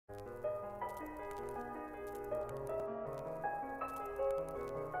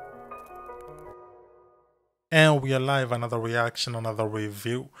And we are live, another reaction, another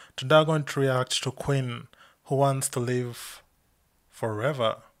review. Today I'm going to react to Queen, Who Wants to Live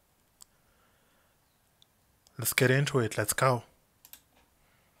Forever. Let's get into it, let's go.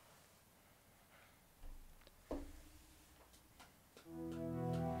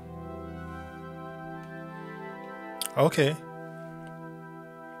 Okay.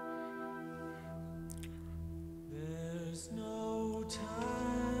 There's no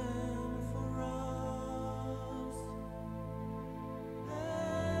time for us.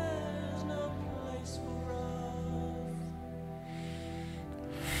 There's no place for us.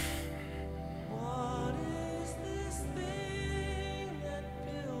 What is this thing that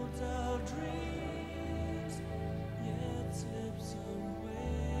builds our dreams, yet slips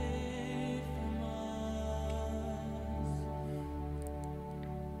away from us?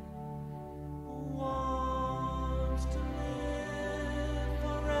 Wants to live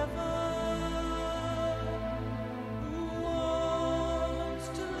forever. Who wants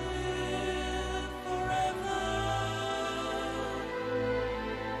to live forever?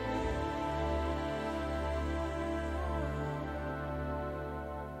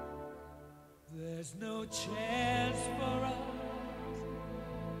 There's no chance for us.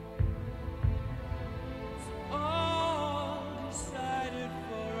 It's all decided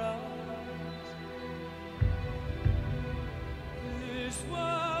for us. This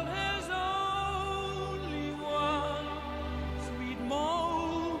world has only one sweet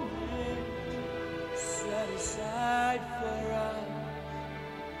moment set aside for us.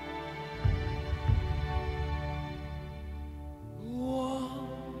 Who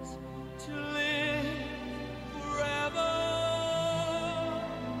wants to live forever?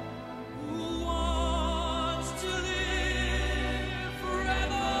 Who wants to live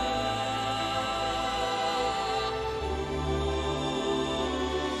forever?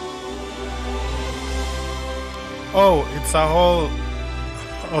 Oh, it's a whole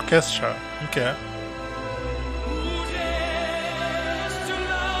orchestra. Okay. Who dares to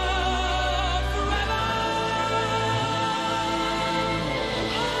love forever?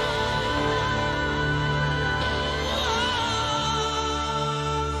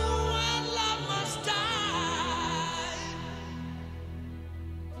 When love must die.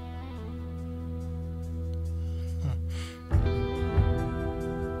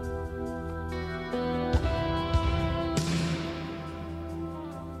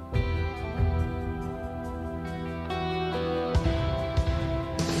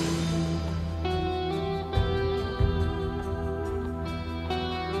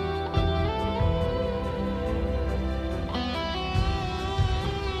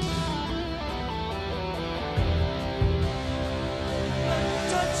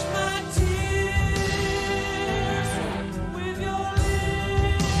 Touch my tears with your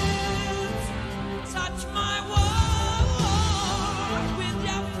lips. Touch my world with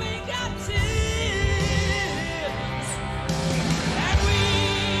your fingertips. And we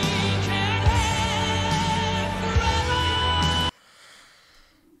can have forever.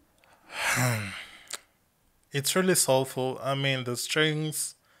 It's really soulful. I mean, the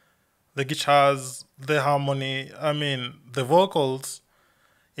strings, the guitars, the harmony, I mean, the vocals.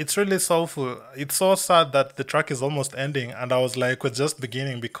 It's really soulful. It's so sad that the track is almost ending, and I was like, we're just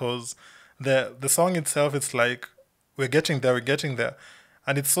beginning because the song itself, it's like we're getting there, we're getting there,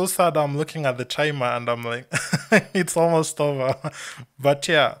 and it's so sad. I'm looking at the timer and I'm like, it's almost over. But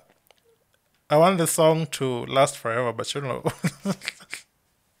yeah, I want the song to last forever. But you know,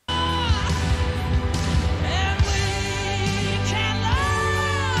 And we can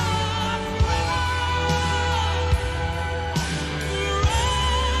love forever.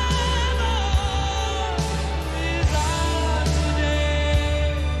 Is our today.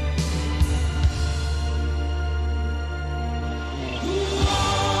 Who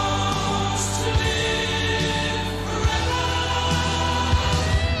wants to live forever?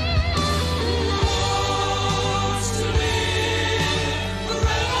 Who wants to live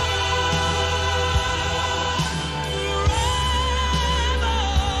forever? Forever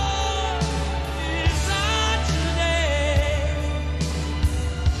is our today.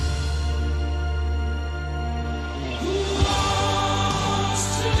 Who wants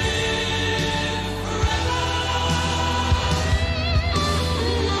to live forever?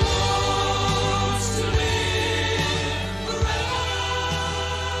 Who wants to live forever?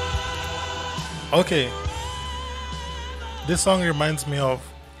 okay, this song reminds me of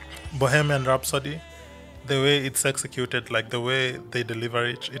Bohemian Rhapsody. The way it's executed, like the way they deliver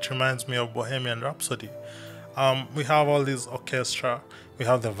it, it reminds me of Bohemian Rhapsody. We have all these orchestra, we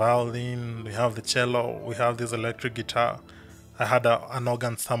have the violin, we have the cello, we have this electric guitar. I had an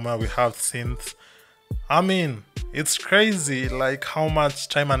organ somewhere, we have synth, I mean, it's crazy like how much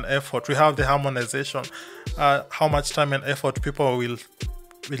time and effort we have the harmonization, how much time and effort people will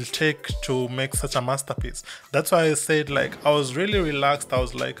take to make such a masterpiece. That's why I said like I was really relaxed. I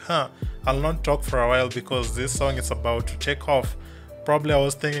was like, I'll not talk for a while because this song is about to take off. Probably I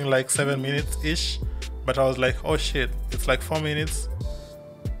was thinking like 7 minutes ish, but I was like, oh shit, it's like 4 minutes.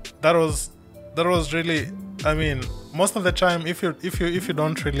 That was really, I mean, most of the time if you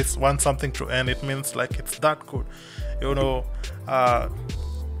don't really want something to end, it means like it's that good, you know. I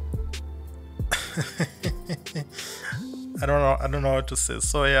don't know what to say.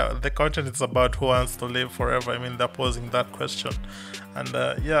 So yeah, the content is about who wants to live forever. I mean, they're posing that question, and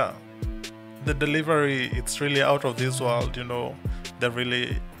yeah, the delivery, it's really out of this world. You know, they're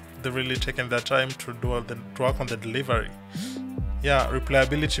really taking their time to to work on the delivery. Yeah,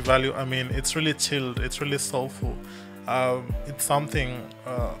 replayability value. I mean, it's really chilled. It's really soulful. It's something.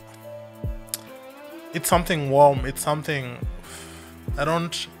 It's something warm. It's something. I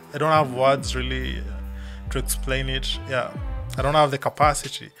don't. I don't have words really to explain it. Yeah, I don't have the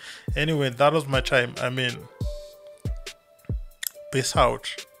capacity. Anyway, that was my time. I mean, peace out.